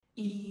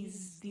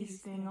Is this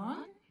thing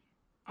on?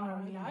 Are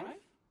we live?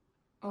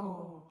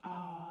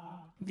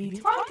 The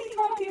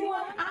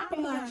 2021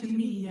 Appalachian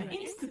Media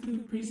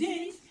Institute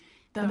presents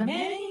the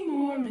many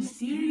more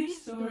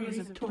mysterious stories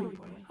of Toy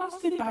Boy,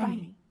 hosted by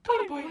me,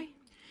 Toy Boy.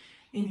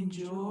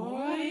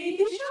 Enjoy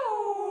the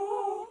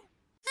show!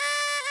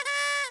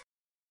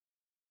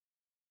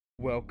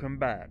 Welcome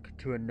back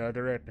to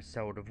another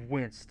episode of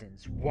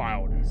Winston's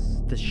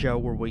Wildest, the show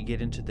where we get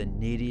into the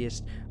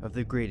nittiest of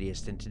the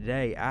grittiest. And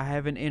today I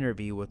have an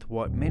interview with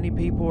what many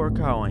people are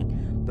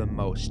calling the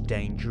most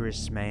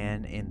dangerous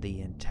man in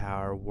the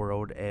entire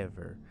world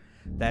ever.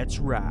 That's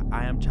right,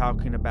 I am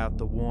talking about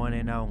the one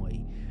and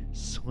only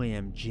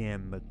Slim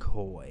Jim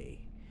McCoy.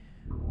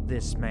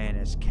 This man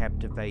has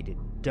captivated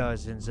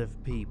dozens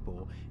of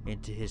people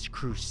into his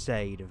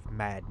crusade of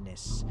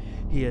madness.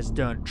 He has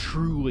done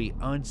truly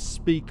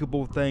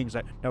unspeakable things.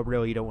 No,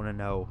 really, you don't want to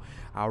know.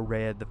 I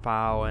read the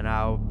file and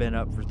I've been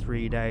up for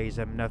 3 days.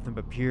 I'm nothing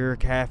but pure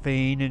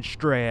caffeine and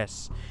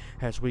stress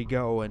as we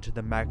go into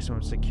the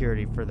maximum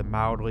security for the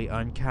mildly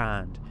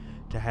unkind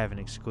to have an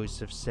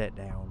exclusive sit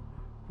down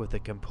with a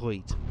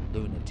complete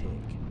lunatic.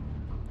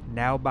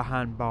 Now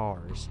behind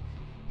bars,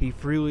 he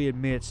freely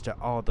admits to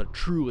all the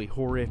truly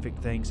horrific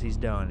things he's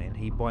done, and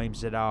he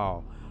blames it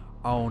all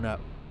on a...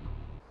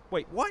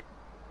 Wait, what?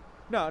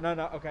 No,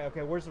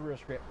 okay, where's the real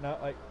script?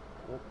 No,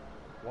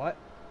 what?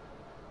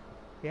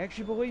 He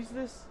actually believes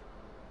this?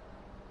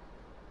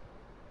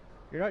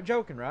 You're not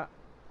joking, right?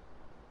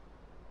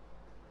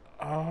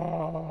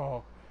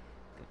 Oh,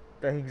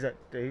 the things I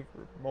do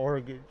for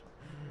mortgage.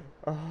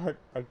 Oh,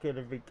 I could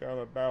have become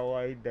a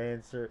ballet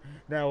dancer.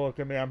 Now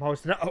look at me, I'm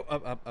hosting...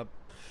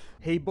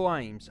 He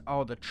blames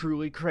all the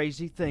truly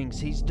crazy things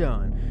he's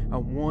done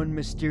on one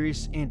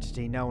mysterious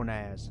entity known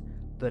as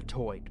the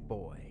Toy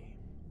Boy.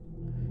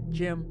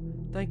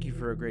 Jim, thank you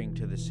for agreeing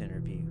to this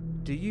interview.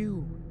 Do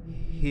you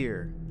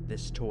hear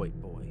this Toy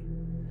Boy?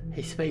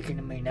 He's speaking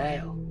to me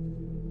now.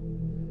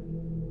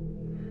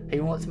 He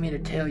wants me to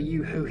tell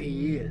you who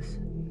he is.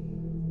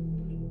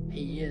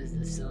 He is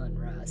the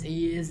sunrise.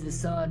 He is the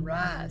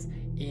sunrise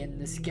in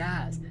the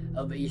skies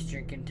of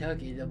eastern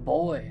Kentucky. The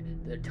boy,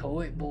 the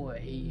Toy Boy.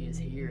 He is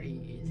here.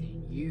 He is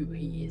in you.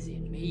 He is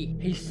in me.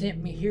 He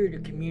sent me here to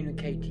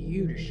communicate to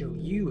you, to show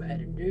you how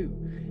to do.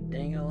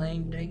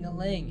 Ding-a-ling,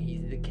 ding-a-ling.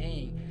 He's the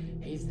king.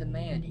 He's the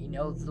man. He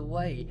knows the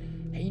way.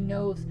 He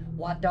knows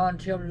why Don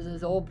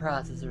Childress' oil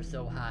prices are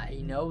so high.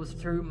 He knows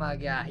through my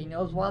guy. He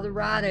knows why the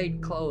Rite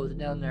Aid closed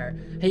down there.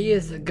 He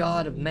is the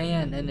God of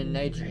man and in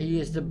nature. He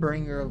is the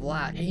bringer of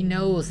life. He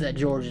knows that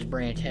George's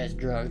Branch has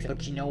drugs.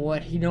 But you know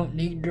what? He don't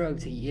need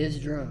drugs. He is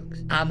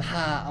drugs. I'm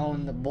high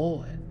on the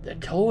boy, the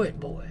Toy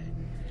Boy.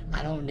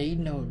 I don't need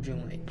no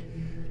joint.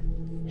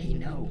 He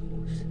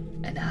knows.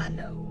 And I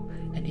know.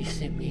 And he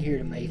sent me here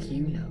to make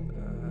you know.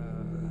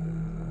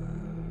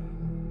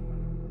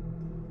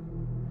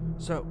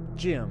 So,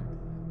 Jim,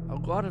 a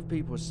lot of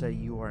people say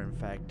you are in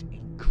fact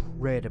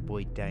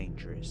incredibly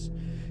dangerous,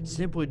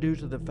 simply due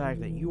to the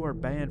fact that you are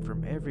banned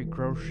from every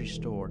grocery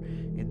store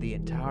in the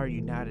entire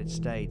United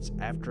States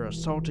after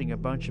assaulting a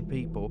bunch of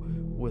people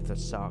with a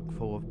sock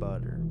full of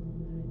butter.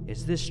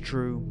 Is this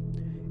true?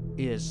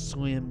 Is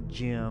Slim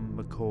Jim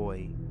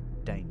McCoy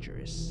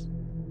dangerous?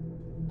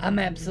 I'm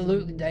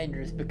absolutely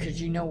dangerous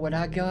because you know what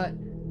I got?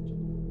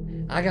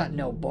 I got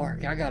no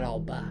bark, I got all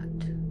bite.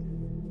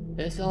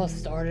 This all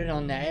started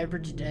on the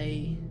average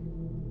day.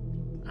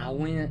 I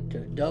went to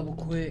Double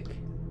Quick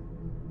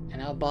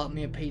and I bought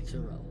me a pizza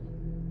roll.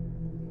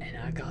 And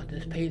I got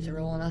this pizza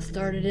roll and I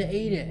started to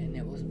eat it and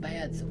it was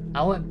bad. So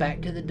I went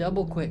back to the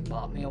Double Quick,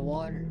 bought me a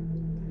water.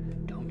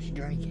 Don't you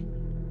drink it.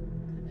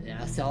 And then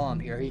I saw him,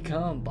 here he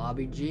come,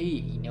 Bobby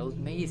G. He knows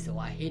me, so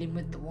I hit him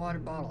with the water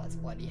bottle. That's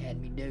what he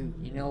had me do.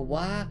 You know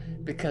why?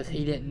 Because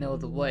he didn't know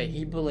the way.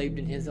 He believed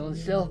in his own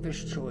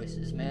selfish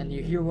choices, man.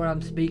 You hear what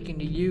I'm speaking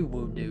to you,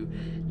 Voodoo.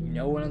 You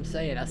know what I'm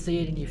saying. I see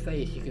it in your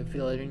face. You can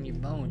feel it in your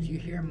bones. You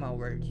hear my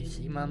words. You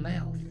see my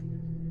mouth.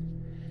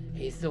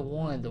 He's the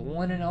one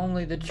and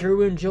only, the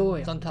true and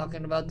joy. I'm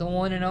talking about the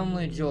one and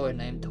only joy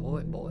named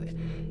Toy Boy.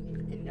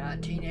 In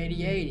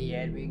 1988, he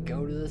had me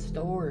go to the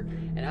store,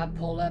 and I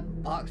pulled out a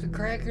box of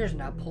crackers,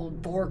 and I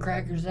pulled 4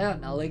 crackers out,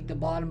 and I licked the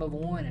bottom of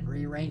one and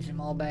rearranged them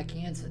all back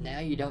in, so now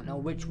you don't know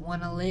which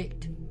one I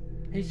licked.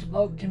 He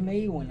spoke to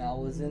me when I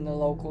was in the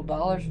local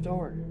dollar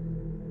store.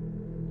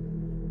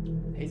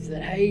 He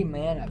said, hey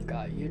man, I've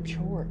got you a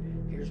chore.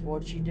 Here's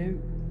what you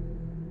do.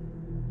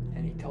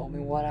 And he told me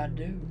what I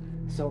do.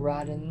 So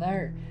right in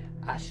there,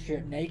 I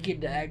stripped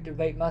naked to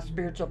activate my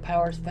spiritual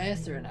powers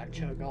faster, and I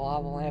chugged a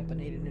lava lamp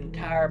and ate an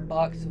entire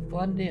box of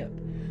Fun Dip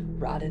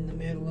right in the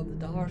middle of the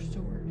dollar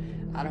store.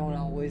 I don't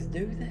always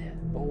do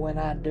that, but when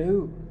I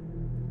do,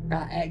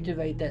 I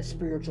activate that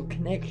spiritual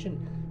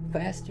connection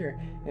faster,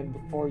 and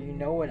before you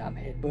know it, I'm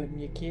headbutting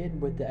your kid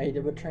with the aid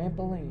of a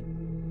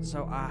trampoline.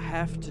 So I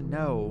have to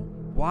know,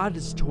 why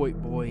does Toy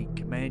Boy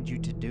command you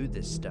to do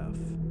this stuff?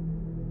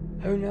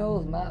 Who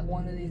knows, might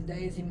one of these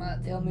days he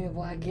might tell me if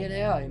I get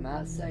out. He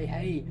might say,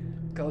 hey,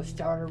 go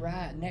start a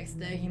riot. Next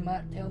day he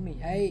might tell me,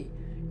 hey,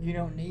 You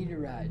don't need to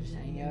ride, just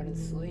hang out and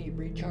sleep,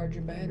 recharge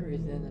your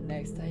batteries, then the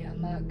next day I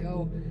might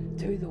go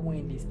to the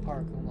Wendy's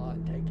parking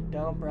lot, take a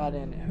dump right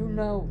in it. Who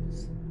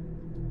knows?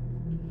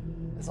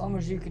 As long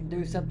as you can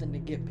do something to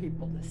get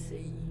people to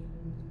see,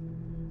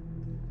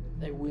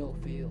 they will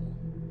feel.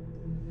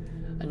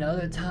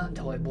 Another time,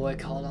 Toy Boy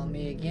called on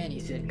me again. He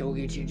said, go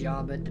get your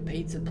job at the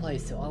pizza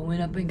place. So I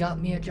went up and got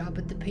me a job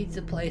at the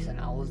pizza place, and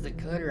I was the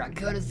cutter. I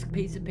cut a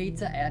piece of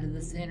pizza out of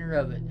the center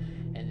of it,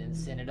 and then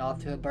sent it off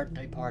to a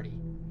birthday party.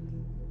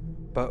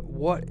 But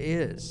what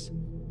is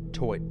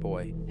Toy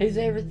Boy? He's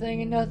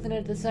everything and nothing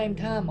at the same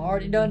time. I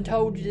already done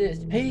told you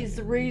this. He's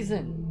the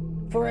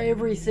reason for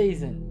every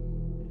season.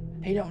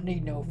 He don't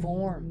need no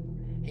form.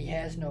 He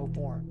has no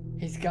form.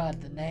 He's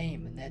got the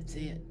name, and that's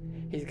it.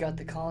 He's got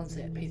the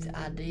concept. He's the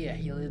idea.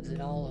 He lives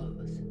in all of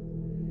us.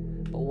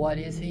 But what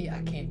is he?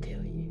 I can't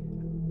tell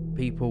you.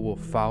 People will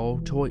follow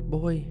Toy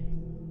Boy?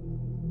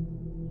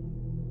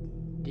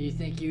 Do you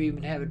think you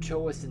even have a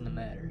choice in the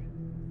matter?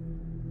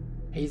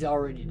 He's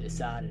already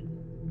decided.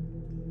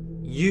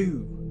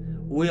 You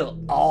will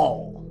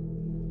all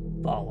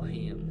follow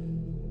him.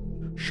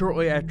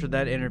 Shortly after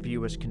that interview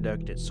was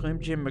conducted, Slim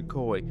Jim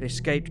McCoy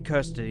escaped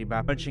custody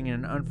by punching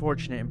an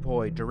unfortunate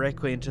employee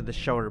directly into the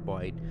shoulder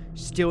blade,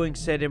 stealing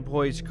said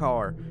employee's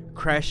car,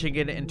 crashing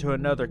it into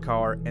another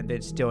car, and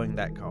then stealing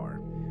that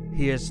car.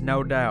 He is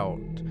no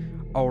doubt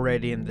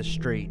already in the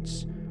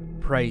streets,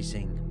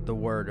 praising the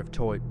word of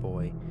Toy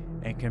Boy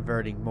and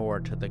converting more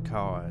to the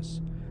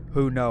cause.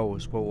 Who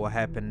knows what will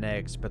happen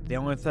next, but the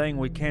only thing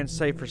we can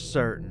say for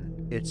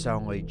certain, it's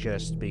only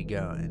just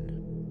begun.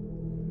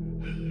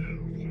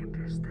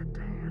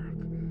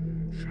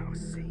 Shall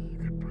see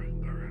the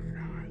bringer of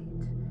night,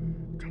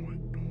 Toy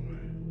Boy.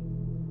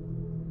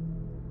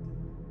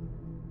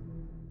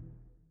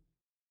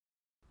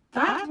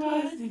 That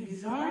was the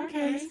bizarre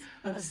case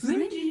of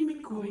Slim Jim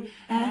McCoy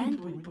and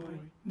Toy Boy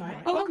by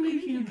Oakley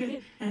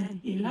Huget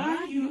and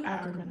Elihu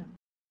Ackerman.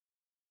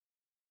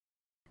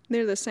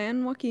 Near the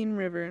San Joaquin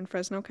River in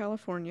Fresno,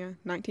 California,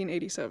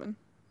 1987.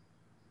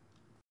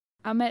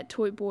 I met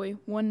Toy Boy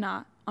one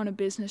night on a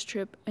business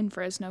trip in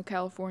Fresno,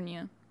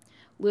 California.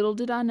 Little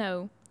did I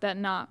know that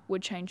night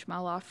would change my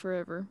life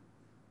forever.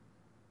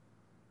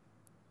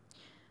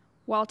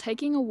 While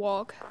taking a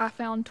walk, I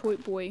found Toy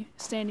Boy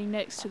standing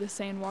next to the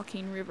San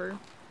Joaquin River.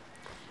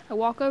 I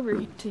walk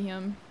over to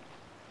him.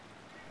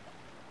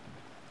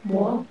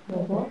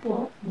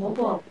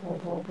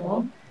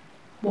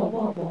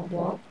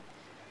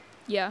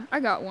 Yeah, I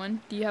got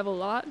one. Do you have a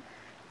lot?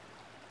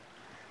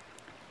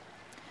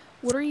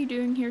 What are you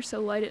doing here so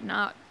late at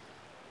night?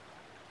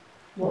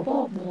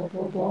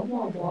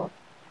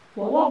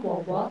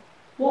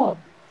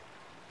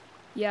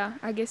 Yeah,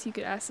 I guess you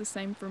could ask the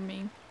same for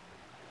me.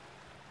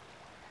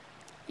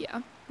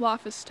 Yeah,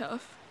 life is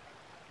tough.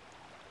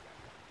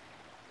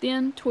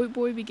 Then Toy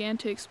Boy began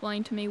to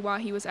explain to me why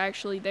he was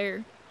actually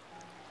there.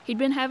 He'd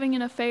been having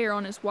an affair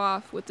on his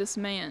wife with this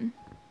man.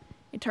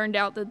 It turned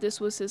out that this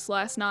was his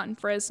last night in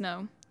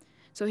Fresno,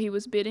 so he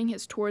was bidding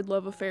his torrid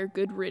love affair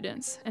good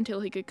riddance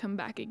until he could come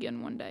back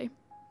again one day.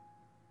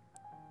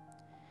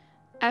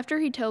 After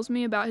he tells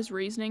me about his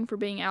reasoning for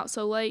being out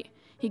so late,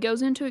 he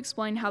goes in to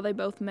explain how they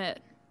both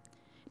met.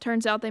 It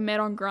turns out they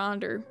met on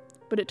Grindr,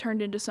 but it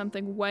turned into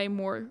something way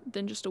more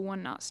than just a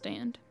one-night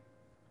stand.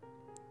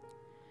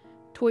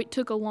 Toy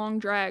took a long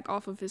drag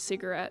off of his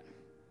cigarette.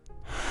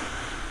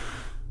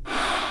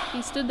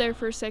 He stood there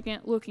for a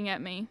second looking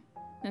at me,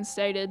 and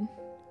stated,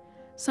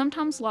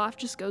 "Sometimes life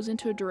just goes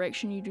into a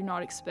direction you do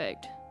not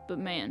expect, but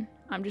man,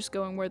 I'm just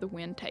going where the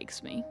wind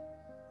takes me."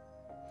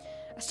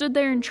 I stood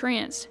there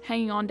entranced,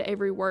 hanging on to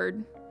every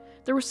word.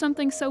 There was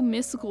something so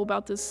mystical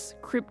about this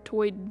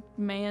cryptoid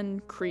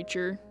man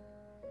creature.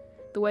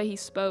 The way he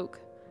spoke,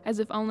 as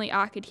if only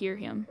I could hear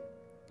him.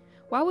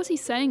 Why was he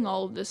saying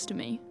all of this to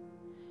me?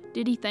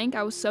 Did he think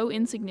I was so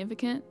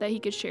insignificant that he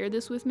could share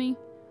this with me?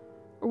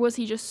 Or was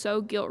he just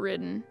so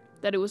guilt-ridden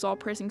that it was all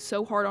pressing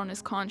so hard on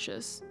his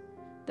conscience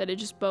that it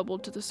just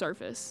bubbled to the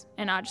surface,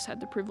 and I just had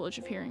the privilege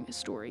of hearing his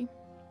story?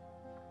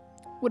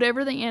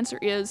 Whatever the answer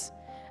is,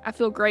 I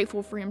feel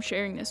grateful for him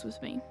sharing this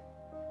with me.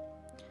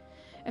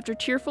 After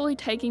cheerfully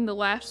taking the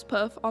last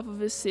puff off of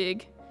his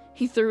cig,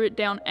 he threw it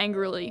down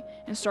angrily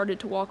and started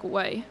to walk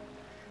away.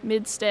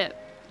 Mid-step,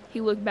 he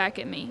looked back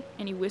at me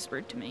and he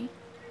whispered to me.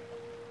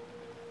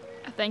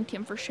 I thanked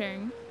him for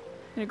sharing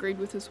and agreed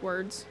with his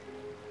words.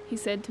 He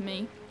said to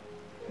me,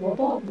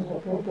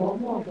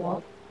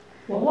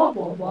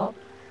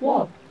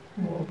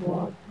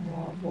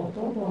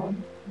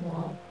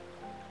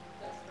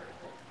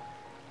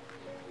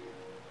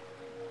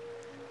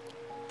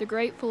 the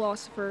great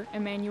philosopher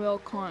Immanuel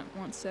Kant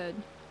once said,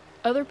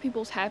 "Other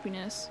people's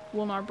happiness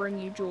will not bring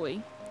you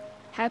joy.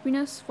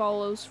 Happiness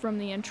follows from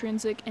the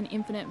intrinsic and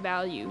infinite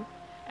value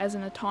as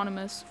an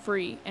autonomous,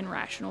 free, and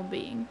rational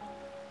being."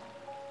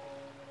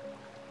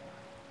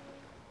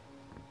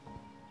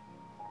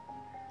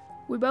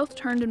 We both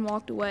turned and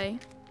walked away,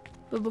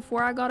 but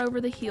before I got over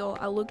the hill,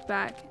 I looked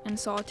back and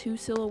saw two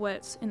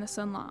silhouettes in the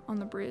sunlight on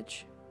the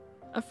bridge,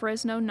 a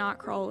Fresno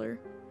nightcrawler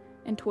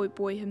and Toy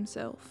Boy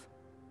himself.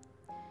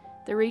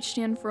 They reached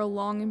in for a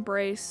long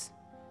embrace,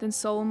 then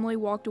solemnly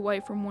walked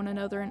away from one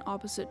another in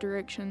opposite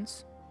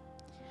directions.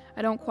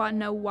 I don't quite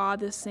know why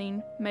this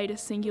scene made a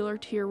singular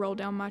tear roll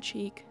down my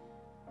cheek.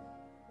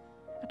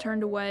 I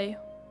turned away,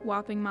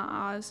 wiping my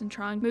eyes and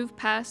trying to move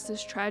past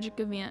this tragic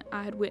event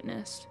I had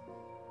witnessed.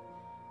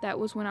 That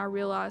was when I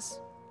realized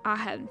I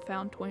hadn't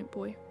found Toy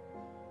Boy,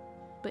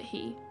 but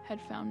he had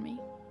found me.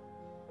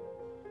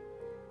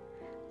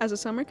 As the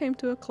summer came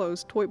to a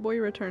close, Toy Boy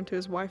returned to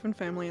his wife and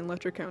family in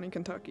Letcher County,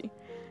 Kentucky.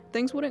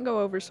 Things wouldn't go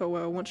over so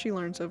well once she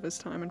learns of his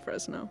time in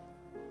Fresno.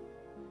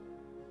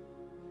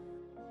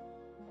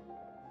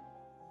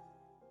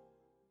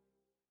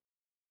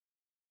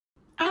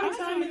 Our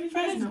Time in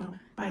Fresno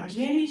by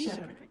Jamie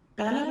Shepard,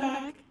 Bella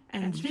Back,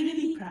 and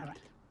Trinity Pratt.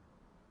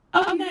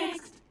 Up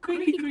next,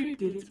 Quickie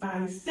Cryptids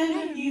by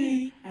Stella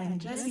Healy and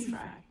Jesse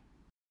Fry.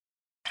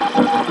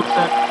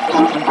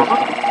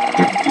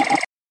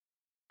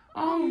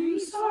 Oh, I'm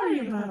sorry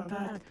about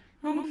that.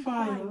 Wrong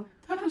file.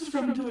 That was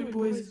from Toy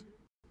Boy's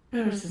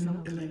personal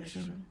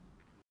collection.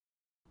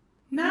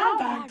 Now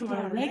back to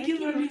our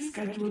regularly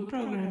scheduled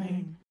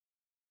programming.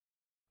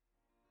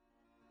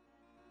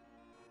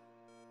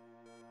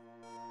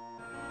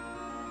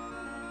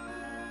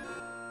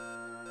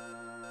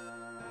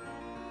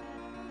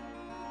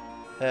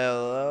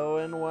 Hello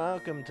and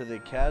welcome to the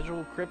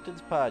Casual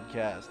Cryptids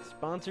Podcast,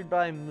 sponsored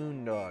by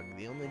Moondog,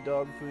 the only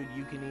dog food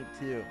you can eat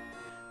too.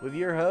 With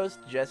your hosts,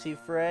 Jesse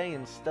Frey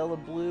and Stella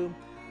Blue,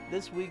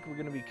 this week we're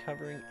going to be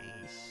covering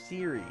a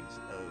series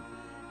of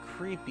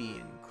creepy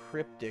and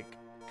cryptic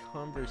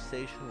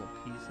conversational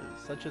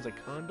pieces, such as a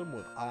condom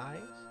with eyes,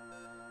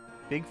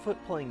 Bigfoot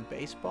playing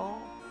baseball,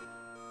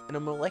 and a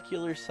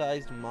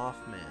molecular-sized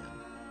Mothman.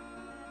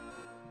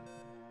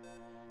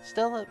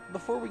 Stella,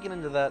 before we get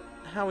into that,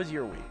 how was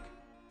your week?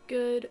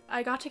 Good.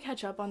 I got to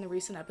catch up on the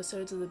recent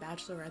episodes of The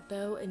Bachelorette,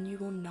 though, and you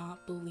will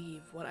not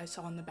believe what I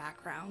saw in the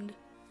background.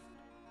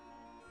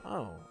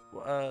 Oh,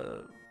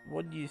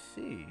 what did you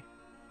see?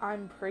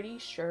 I'm pretty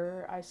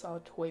sure I saw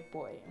Toy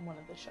Boy in one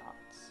of the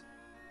shots.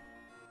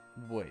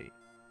 Wait,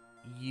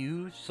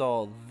 you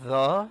saw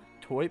the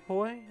Toy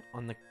Boy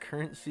on the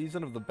current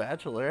season of The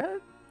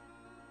Bachelorette?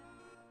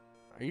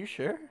 Are you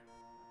sure?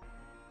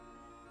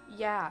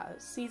 Yeah,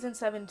 season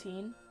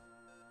 17.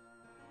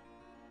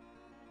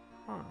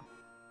 Huh.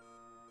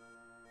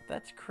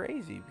 That's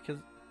crazy, because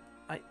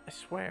I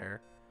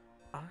swear,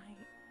 I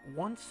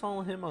once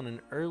saw him on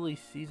an early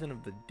season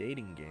of The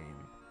Dating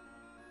Game.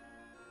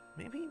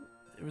 Maybe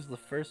it was the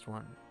first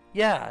one.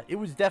 Yeah, it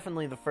was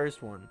definitely the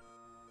first one.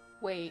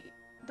 Wait,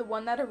 the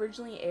one that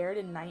originally aired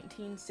in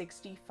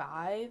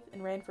 1965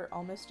 and ran for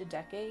almost a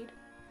decade?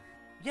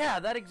 Yeah,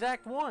 that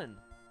exact one!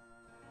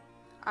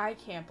 I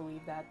can't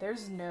believe that.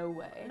 There's no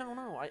way.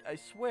 No, I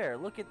swear,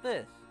 look at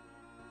this.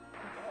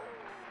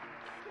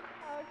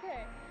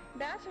 Okay,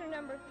 Bachelor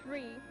number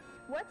 3,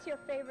 what's your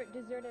favorite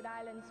deserted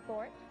island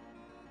sport?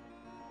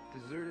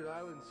 Deserted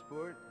island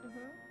sport?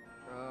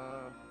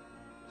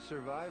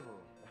 Survival.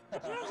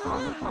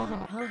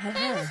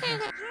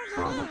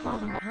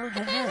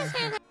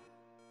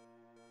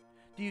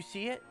 Do you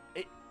see it?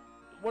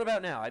 What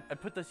about now? I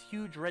put this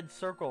huge red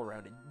circle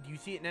around it. Do you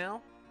see it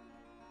now?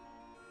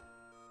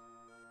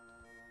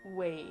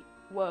 Wait,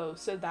 whoa,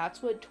 so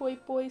that's what Toy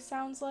Boy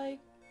sounds like?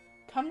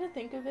 Come to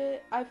think of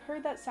it, I've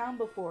heard that sound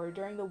before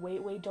during the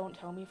Wait Wait Don't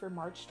Tell Me for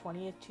March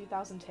 20th,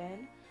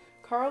 2010.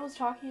 Carl was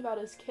talking about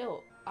his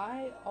kilt.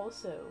 I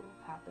also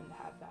happen to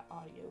have that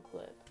audio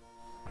clip.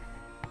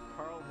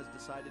 Carl has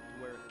decided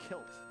to wear a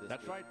kilt this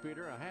That's week. right,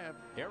 Peter. I have.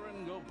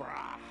 Aaron go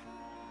brah.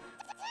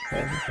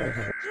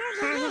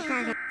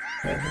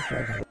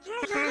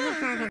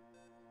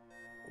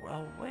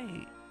 Well,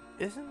 wait.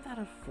 Isn't that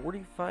a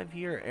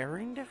 45-year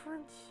airing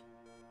difference?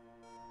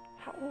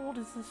 How old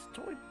is this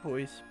Toy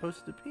Boy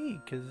supposed to be?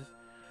 Because,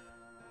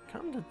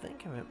 come to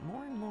think of it,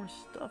 more and more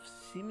stuff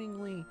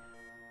seemingly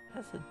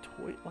has a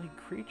toy-like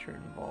creature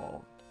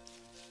involved.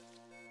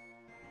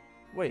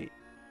 Wait,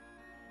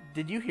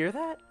 did you hear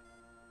that?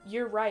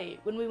 You're right.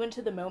 When we went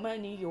to the MoMA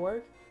in New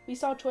York, we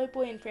saw Toy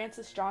Boy and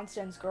Francis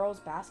Johnston's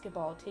girls'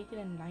 basketball taken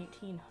in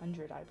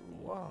 1900, I believe.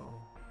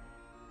 Whoa.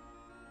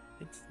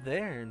 It's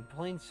there in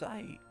plain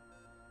sight.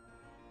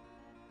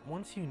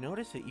 Once you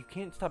notice it, you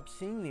can't stop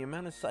seeing the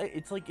amount of sight.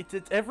 It's like it's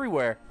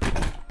everywhere.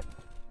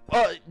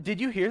 Did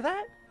you hear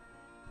that?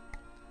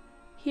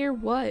 Hear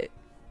what?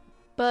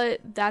 But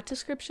that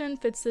description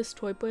fits this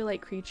Toy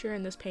Boy-like creature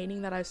in this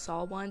painting that I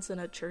saw once in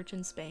a church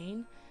in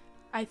Spain.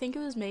 I think it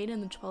was made in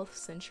the 12th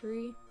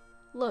century.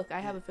 Look, I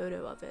have a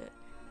photo of it.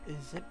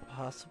 Is it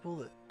possible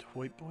that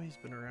Toy Boy's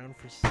been around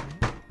for some?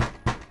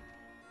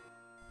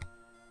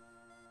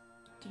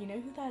 Do you know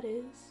who that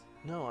is?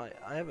 No,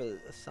 I have a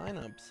sign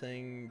up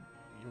saying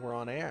we're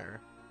on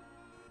air.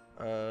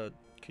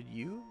 Could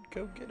you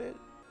go get it?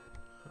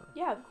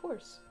 Yeah, of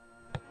course.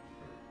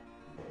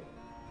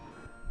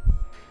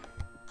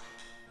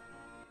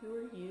 Who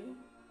are you?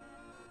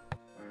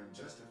 I am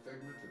just a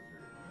figment of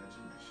your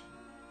imagination.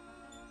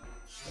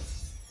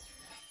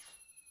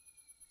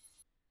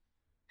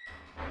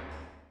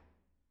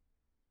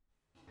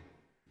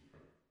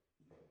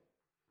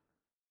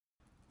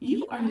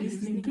 You are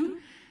listening to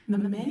The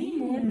Many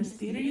More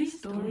Mysterious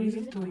Stories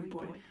of Toy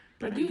Boy,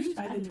 produced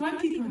by the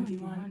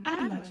 2021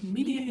 Appalachian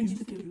Media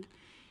Institute,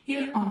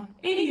 here on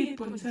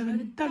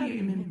 88.7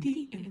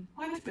 WMMT in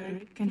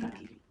Whitesburg,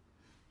 Kentucky.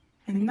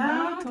 And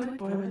now Toy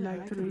Boy would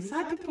like to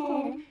recite a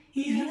poem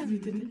he has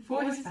written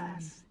for his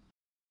fans.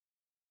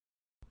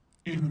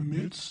 In the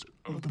midst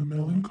of the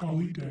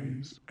melancholy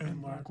days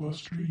and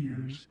lackluster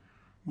years,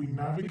 we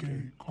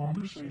navigate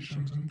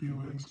conversations and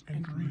feelings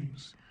and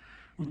dreams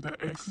with the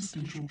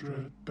existential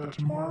dread that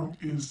tomorrow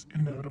is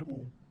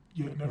inevitable,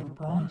 yet never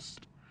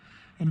promised.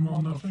 And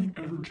while nothing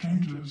ever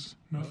changes,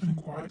 nothing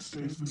quite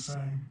stays the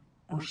same,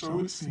 or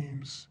so it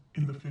seems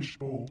in the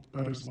fishbowl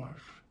that is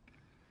life.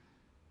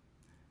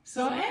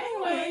 So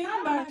anyway,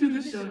 now back to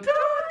the show.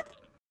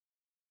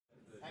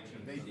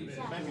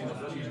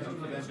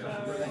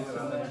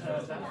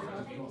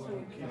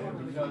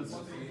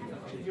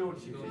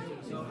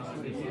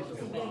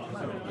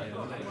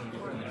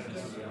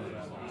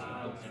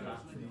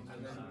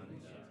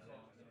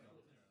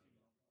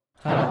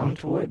 Hi, I'm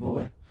Toy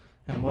Boy,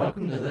 and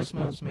welcome to this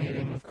month's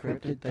meeting of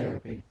Cryptid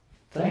Therapy.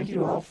 Thank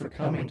you all for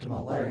coming to my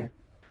lair.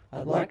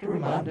 I'd like to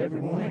remind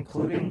everyone,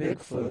 including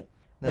Bigfoot,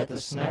 that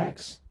the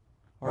snacks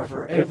are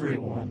for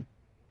everyone.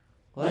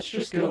 Let's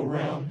just go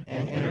around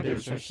and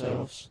introduce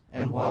ourselves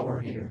and why we're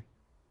here.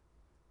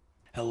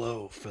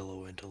 Hello,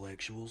 fellow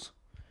intellectuals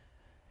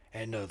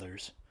and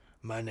others.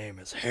 My name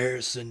is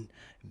Harrison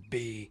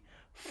B.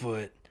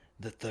 Foot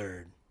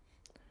III.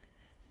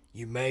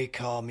 You may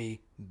call me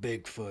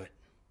Bigfoot.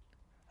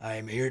 I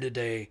am here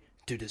today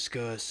to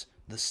discuss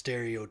the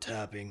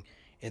stereotyping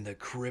in the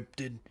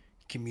cryptid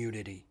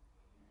community.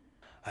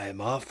 I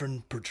am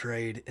often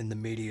portrayed in the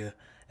media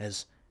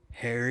as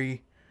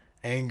hairy,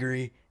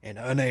 angry, and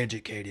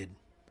uneducated.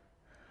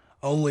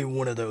 Only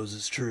one of those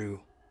is true.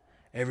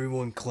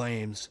 Everyone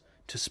claims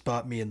to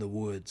spot me in the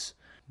woods.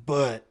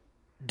 But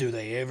do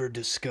they ever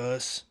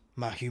discuss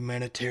my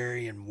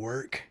humanitarian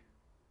work?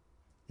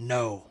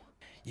 No.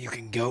 You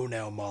can go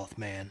now,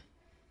 Mothman.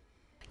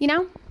 You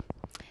know,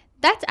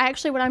 that's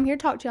actually what I'm here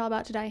to talk to y'all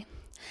about today.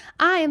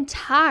 I am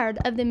tired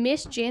of the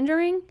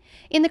misgendering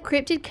in the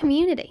cryptid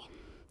community.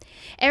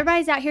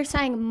 Everybody's out here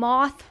saying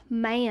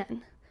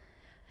Mothman.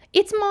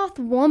 It's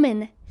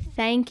Mothwoman,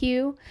 thank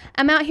you.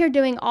 I'm out here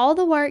doing all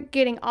the work,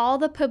 getting all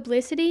the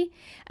publicity,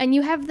 and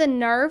you have the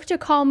nerve to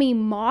call me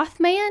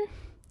Mothman?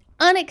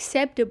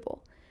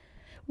 Unacceptable.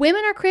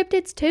 Women are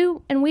cryptids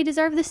too, and we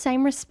deserve the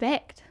same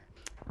respect.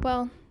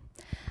 Well,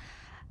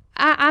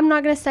 I'm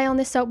not going to stay on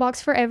this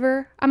soapbox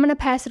forever. I'm going to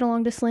pass it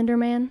along to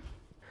Slenderman.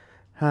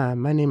 Hi,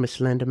 my name is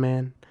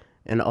Slenderman,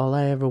 and all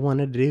I ever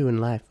wanted to do in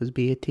life was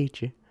be a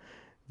teacher.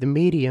 The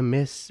media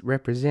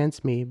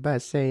misrepresents me by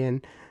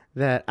saying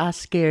that I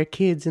scare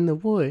kids in the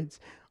woods.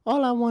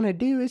 All I want to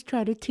do is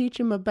try to teach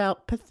them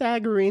about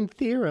Pythagorean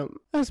theorem.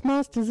 Us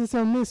monsters are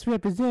so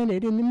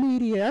misrepresented in the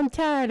media. I'm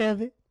tired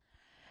of it.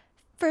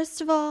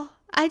 First of all,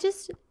 I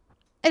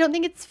don't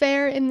think it's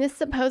fair in this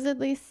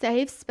supposedly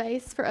safe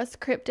space for us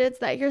cryptids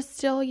that you're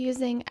still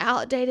using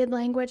outdated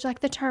language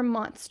like the term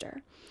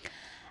monster.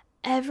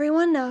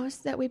 Everyone knows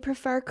that we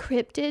prefer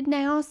cryptid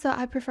now, so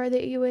I prefer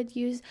that you would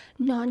use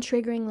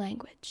non-triggering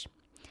language.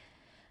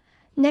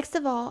 Next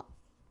of all,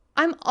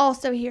 I'm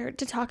also here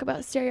to talk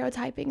about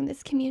stereotyping in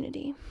this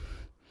community.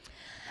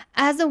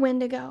 As a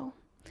Wendigo,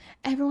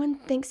 everyone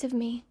thinks of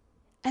me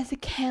as a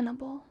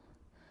cannibal.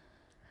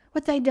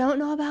 What they don't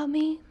know about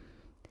me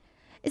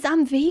is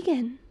I'm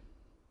vegan.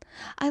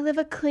 I live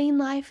a clean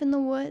life in the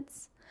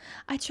woods.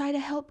 I try to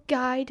help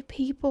guide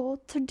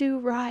people to do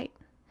right.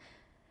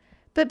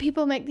 But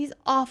people make these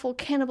awful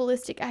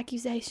cannibalistic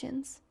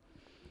accusations.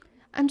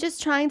 I'm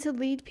just trying to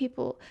lead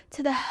people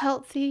to the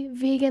healthy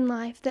vegan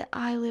life that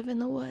I live in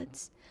the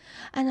woods.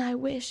 And I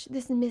wish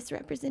this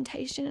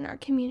misrepresentation in our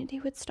community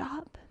would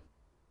stop.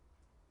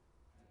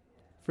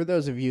 For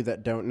those of you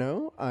that don't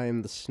know, I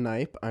am the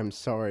Snipe. I'm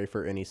sorry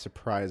for any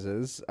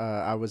surprises.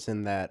 I was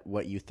in that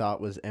what you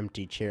thought was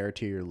empty chair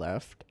to your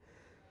left.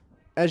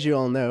 As you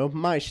all know,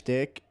 my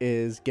shtick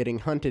is getting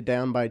hunted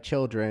down by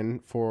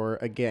children for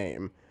a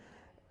game.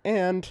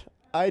 And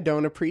I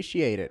don't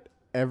appreciate it.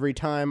 Every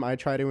time I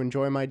try to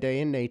enjoy my day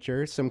in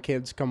nature, some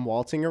kids come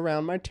waltzing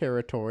around my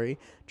territory,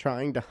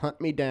 trying to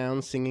hunt me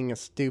down singing a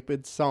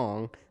stupid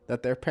song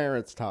that their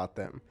parents taught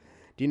them.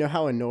 Do you know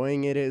how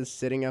annoying it is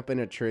sitting up in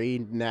a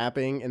tree,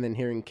 napping, and then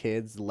hearing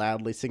kids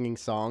loudly singing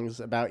songs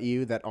about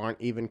you that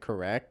aren't even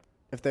correct?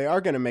 If they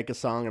are going to make a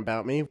song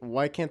about me,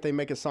 why can't they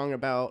make a song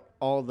about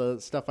all the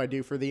stuff I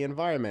do for the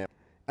environment?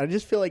 I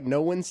just feel like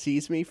no one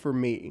sees me for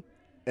me,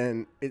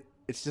 and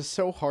it's just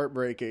so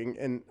heartbreaking,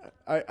 and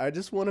I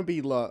just want to be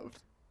loved.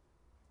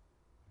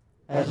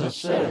 As I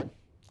said,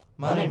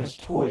 my name is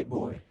Toy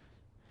Boy,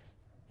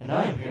 and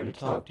I am here to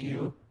talk to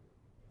you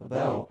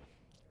about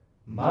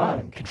my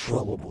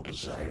uncontrollable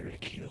desire to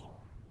kill.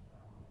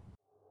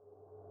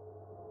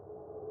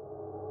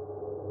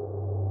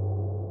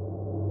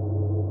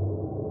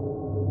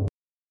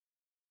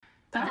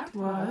 That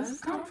was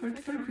Comfort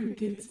for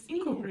Cryptids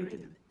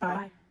Incorporated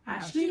by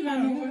Ashley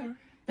Vanover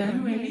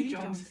then Whaley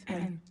Jones,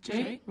 and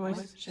J.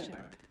 Royce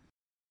Shepard.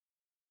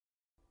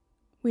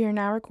 We are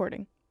now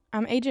recording.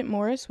 I'm Agent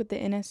Morris with the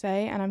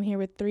NSA, and I'm here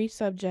with 3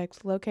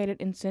 subjects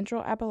located in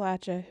Central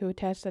Appalachia who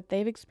attest that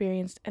they've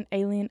experienced an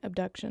alien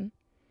abduction.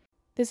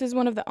 This is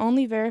one of the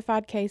only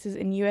verified cases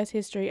in U.S.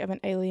 history of an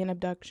alien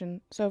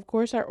abduction, so of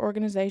course our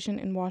organization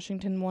in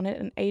Washington wanted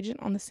an agent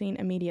on the scene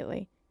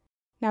immediately.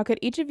 Now, could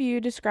each of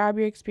you describe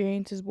your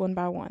experiences one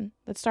by one?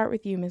 Let's start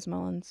with you, Ms.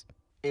 Mullins.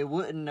 It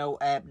wasn't no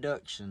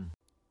abduction.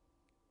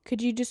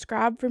 Could you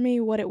describe for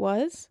me what it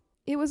was?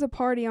 It was a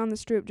party on the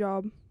strip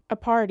job. A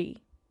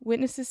party.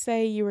 Witnesses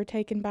say you were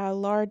taken by a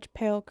large,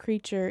 pale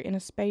creature in a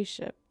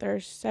spaceship. There are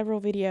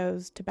several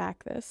videos to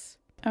back this.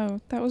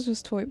 Oh, that was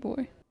just Toy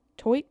Boy.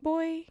 Toy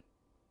Boy?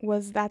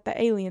 Was that the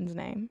alien's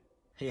name?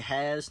 He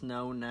has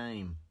no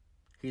name.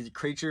 He's a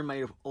creature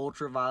made of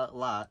ultraviolet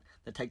light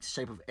that takes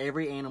the shape of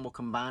every animal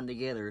combined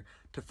together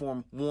to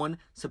form one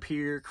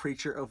superior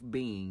creature of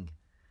being.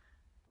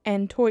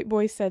 And Toy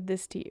Boy said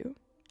this to you.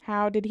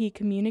 How did he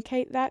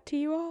communicate that to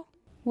you all?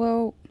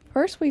 Well,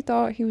 first we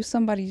thought he was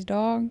somebody's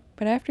dog,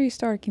 but after he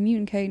started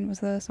communicating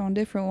with us on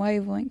different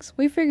wavelengths,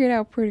 we figured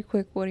out pretty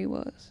quick what he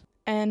was.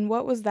 And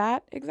what was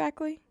that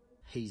exactly?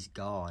 He's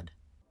God.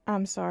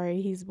 I'm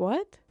sorry, he's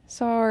what?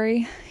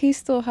 Sorry, he's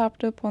still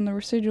hopped up on the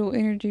residual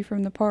energy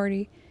from the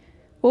party.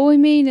 What we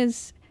mean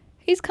is,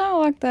 he's kind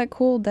of like that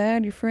cool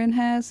dad your friend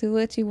has who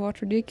lets you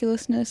watch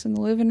ridiculousness in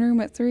the living room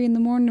at 3 in the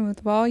morning with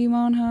the volume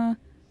on high.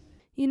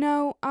 You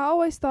know, I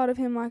always thought of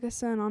him like a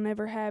son I'll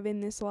never have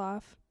in this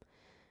life.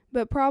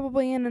 But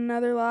probably in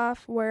another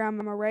life where I'm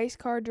a race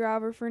car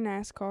driver for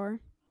NASCAR.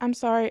 I'm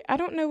sorry, I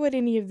don't know what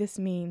any of this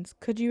means.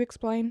 Could you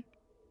explain?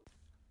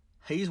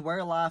 He's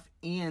where life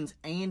ends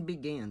and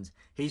begins.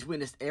 He's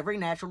witnessed every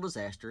natural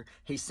disaster.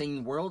 He's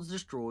seen worlds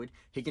destroyed.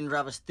 He can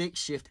drive a stick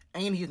shift,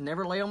 and he's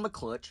never laid on the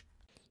clutch.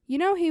 You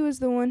know, he was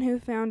the one who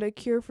found a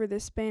cure for the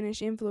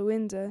Spanish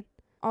influenza.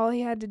 All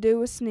he had to do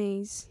was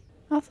sneeze.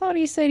 I thought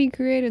he said he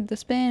created the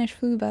Spanish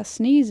flu by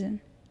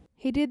sneezing.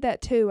 He did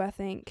that too, I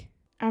think.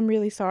 I'm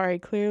really sorry.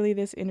 Clearly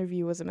this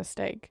interview was a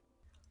mistake.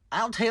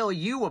 I'll tell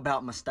you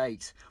about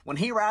mistakes. When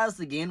he rises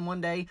again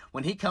one day,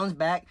 when he comes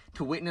back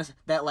to witness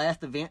that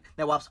last event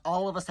that wipes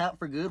all of us out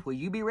for good, will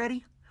you be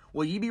ready?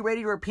 Will you be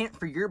ready to repent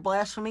for your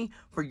blasphemy,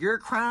 for your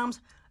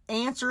crimes?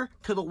 Answer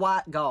to the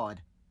white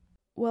God.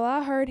 Well,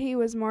 I heard he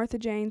was Martha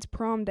Jane's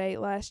prom date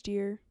last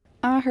year.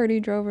 I heard he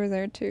drove her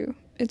there too.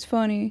 It's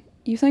funny.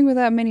 You think with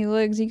that many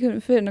legs he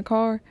couldn't fit in a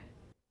car?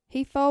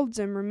 He folds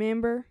them,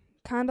 remember?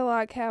 Kinda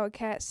like how a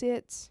cat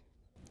sits.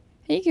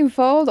 He can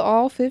fold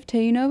all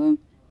 15 of them?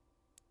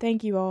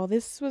 Thank you all.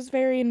 This was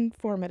very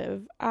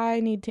informative.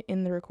 I need to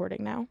end the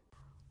recording now.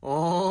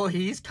 Oh,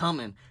 he's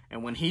coming.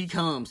 And when he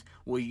comes,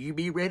 will you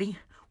be ready?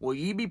 Will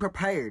you be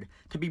prepared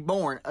to be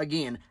born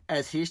again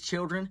as his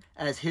children,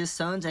 as his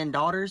sons and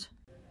daughters?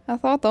 I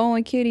thought the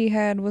only kid he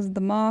had was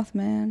the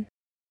Mothman.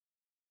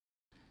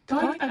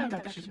 Toy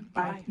Abduction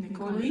by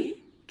Nicole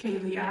Lee,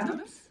 Kaylee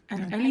Adams,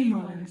 and Ellie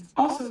Mullins,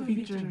 also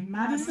featuring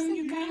Madison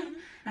Buchanan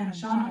and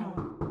Sean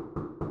Hall.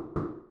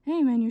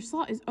 Hey man, your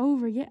slot is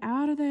over. Get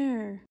out of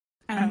there.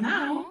 And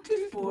now,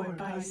 Tooth Boy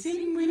by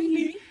Sim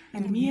Winley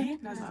and Mia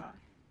Nazar.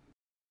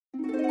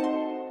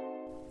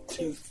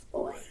 Tooth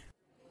Boy.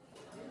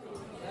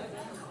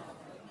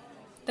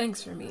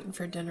 Thanks for meeting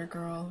for dinner,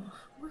 girl.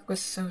 Work was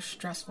so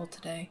stressful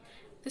today.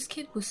 This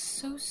kid was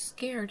so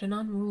scared and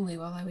unruly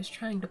while I was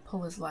trying to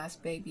pull his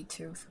last baby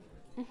tooth.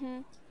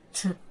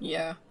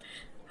 Yeah.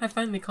 I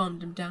finally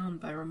calmed him down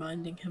by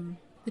reminding him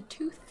the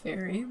Tooth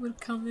Fairy would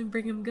come and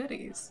bring him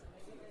goodies.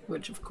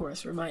 Which, of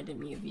course, reminded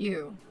me of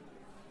you.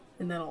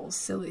 And that old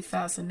silly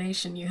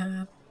fascination you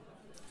have.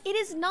 It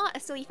is not a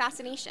silly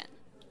fascination.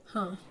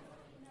 Huh.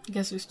 I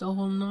guess you're still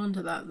holding on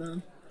to that,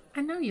 then.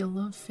 I know you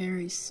love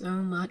fairies so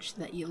much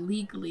that you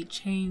legally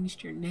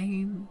changed your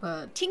name,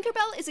 but...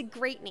 Tinkerbell is a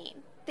great name.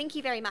 Thank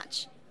you very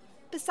much.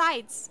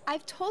 Besides,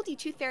 I've told you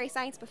Tooth Fairy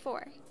science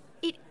before.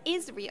 It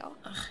is real.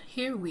 Ugh,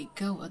 here we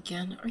go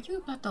again. Are you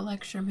about to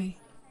lecture me?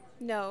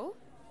 No,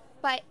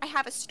 but I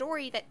have a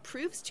story that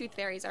proves Tooth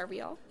Fairies are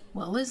real.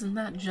 Well, isn't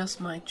that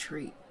just my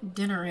treat?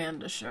 Dinner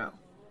and a show.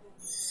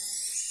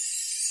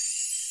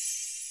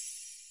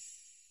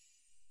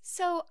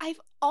 So, I've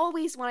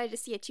always wanted to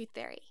see a tooth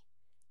fairy.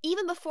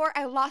 Even before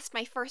I lost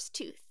my first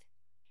tooth.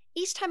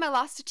 Each time I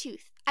lost a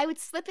tooth, I would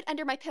slip it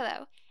under my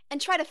pillow and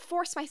try to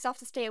force myself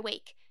to stay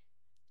awake,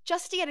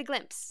 just to get a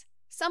glimpse,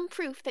 some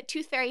proof that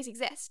tooth fairies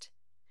exist.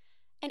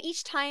 And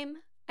each time,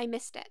 I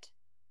missed it.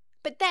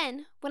 But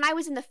then, when I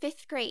was in the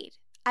 5th grade,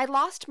 I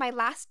lost my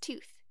last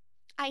tooth.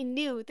 I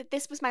knew that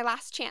this was my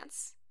last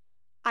chance.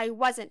 I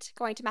wasn't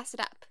going to mess it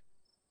up.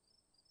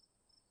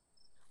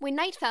 When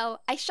night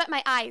fell, I shut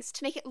my eyes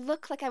to make it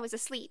look like I was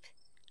asleep.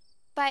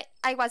 But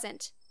I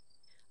wasn't.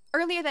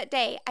 Earlier that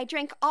day, I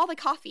drank all the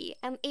coffee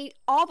and ate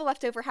all the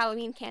leftover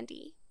Halloween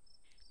candy.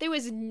 There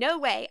was no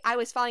way I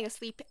was falling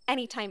asleep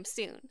anytime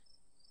soon.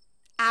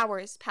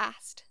 Hours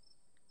passed.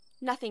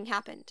 Nothing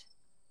happened.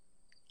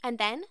 And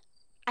then,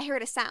 I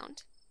heard a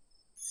sound.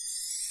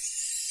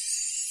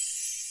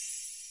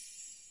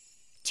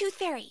 Tooth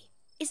Fairy,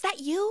 is that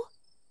you?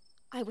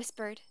 I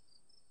whispered.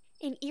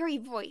 An eerie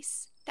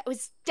voice that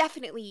was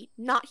definitely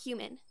not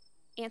human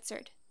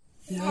answered.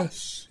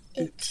 Yes,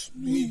 it's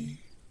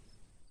me.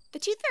 The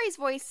Tooth Fairy's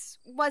voice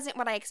wasn't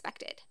what I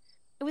expected.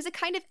 It was a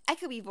kind of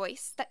echoey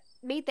voice that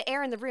made the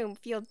air in the room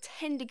feel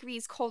 10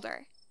 degrees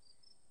colder.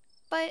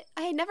 But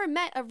I had never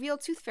met a real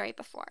Tooth Fairy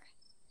before.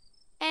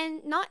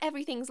 And not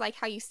everything's like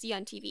how you see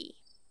on TV.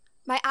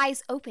 My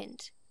eyes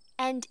opened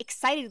and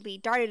excitedly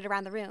darted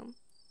around the room.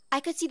 I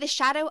could see the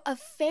shadow of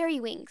fairy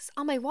wings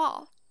on my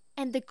wall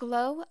and the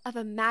glow of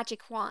a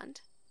magic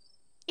wand.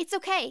 It's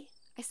okay,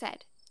 I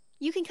said.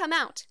 You can come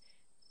out.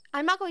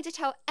 I'm not going to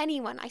tell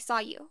anyone I saw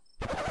you.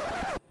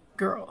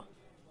 Girl,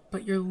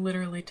 but you're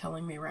literally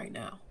telling me right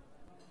now.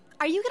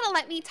 Are you gonna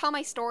let me tell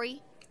my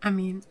story? I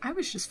mean, I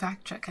was just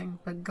fact-checking,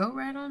 but go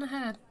right on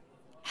ahead.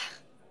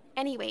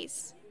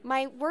 Anyways,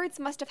 my words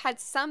must have had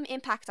some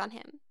impact on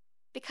him,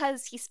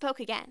 because he spoke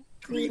again.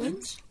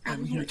 Greetings,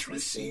 I'm here to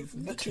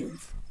receive the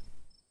tooth.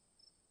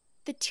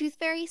 The Tooth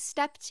Fairy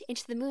stepped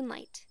into the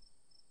moonlight.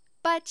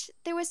 But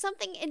there was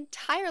something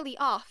entirely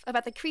off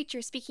about the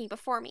creature speaking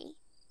before me.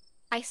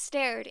 I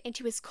stared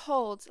into his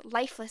cold,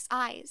 lifeless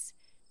eyes.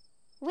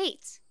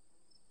 Wait,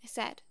 I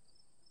said.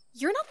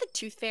 You're not the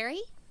Tooth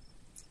Fairy?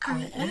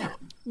 I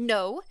am.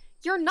 No,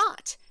 you're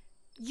not.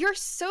 You're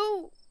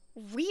so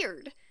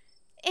weird.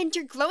 And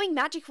your glowing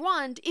magic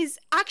wand is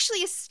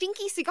actually a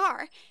stinky cigar.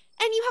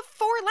 And you have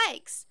 4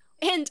 legs.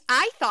 And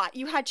I thought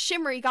you had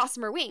shimmery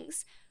gossamer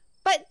wings.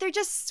 But they're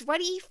just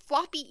sweaty,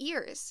 floppy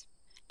ears.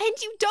 And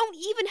you don't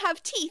even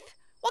have teeth.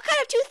 What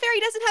kind of Tooth Fairy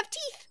doesn't have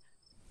teeth?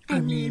 I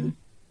mean,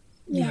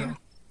 yeah,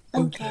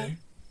 okay.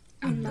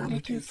 I'm not a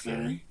Tooth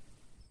Fairy.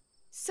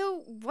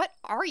 So what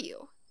are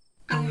you?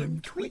 I am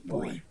Tweet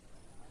Boy.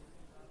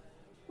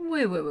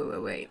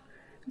 Wait.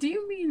 Do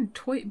you mean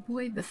Toit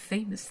Boy, the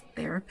famous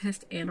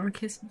therapist,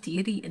 anarchist,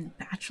 deity, and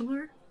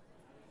bachelor?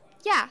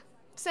 Yeah.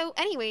 So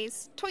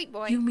anyways, Toit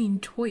Boy. You mean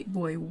Toit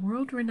Boy,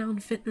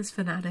 world-renowned fitness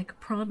fanatic,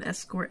 prom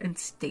escort, and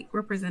state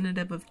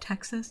representative of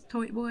Texas,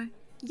 Toit Boy?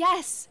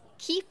 Yes.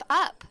 Keep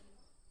up.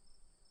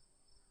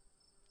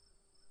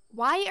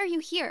 Why are you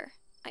here?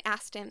 I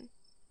asked him.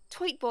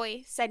 Toit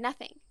Boy said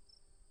nothing.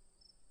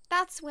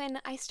 That's when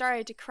I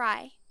started to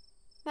cry.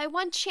 My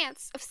one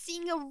chance of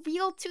seeing a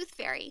real Tooth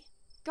Fairy.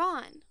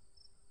 Gone.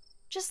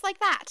 Just like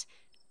that.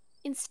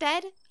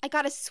 Instead, I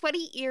got a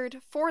sweaty-eared,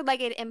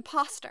 4-legged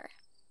imposter.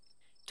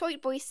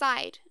 Toit Boy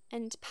sighed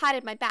and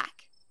patted my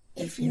back.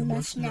 If you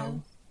must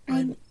know,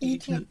 I'm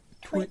Agent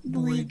Toit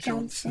Boy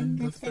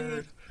Johnson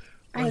III.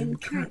 I am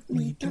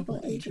currently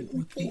double agent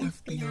with the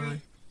FBI.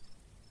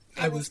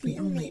 I was the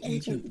only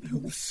agent who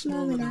was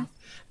small enough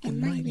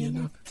and mighty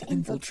enough to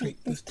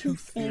infiltrate the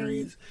Tooth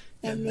Fairies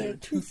and their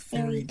Tooth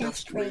Fairy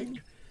dust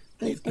ring.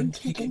 They've been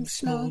taking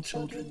small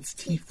children's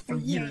teeth for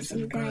years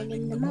and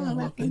grinding them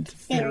all up into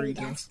fairy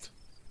dust.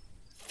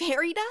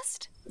 Fairy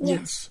dust?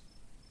 Yes,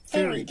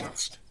 fairy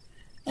dust.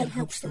 It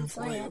helps them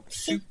fly up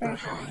super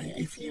high,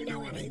 if you know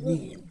what I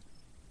mean.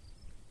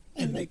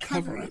 And they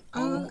cover it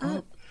all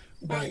up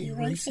by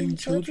erasing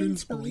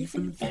children's belief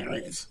in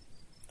fairies.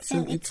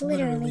 So it's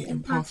literally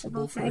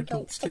impossible for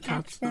adults to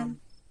catch them.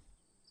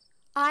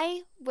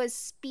 I was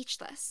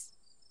speechless.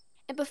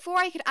 And before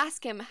I could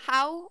ask him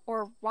how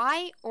or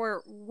why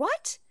or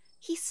what,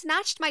 he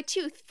snatched my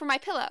tooth from my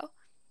pillow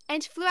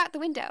and flew out the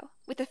window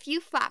with a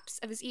few flaps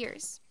of his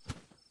ears.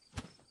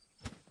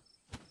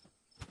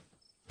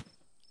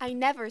 I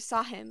never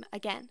saw him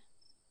again.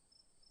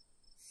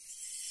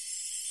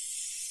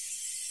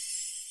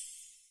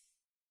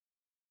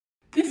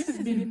 This has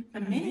been a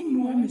Many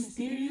More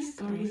Mysterious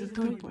Stories of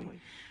Toy Boy,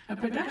 a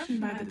production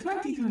by the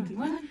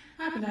 2021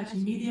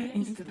 Appalachian Media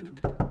Institute.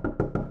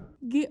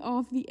 Get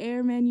off the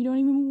air, man. You don't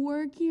even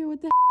work here.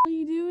 What the hell are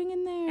you doing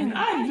in there? And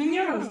I've been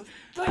your host,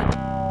 Toy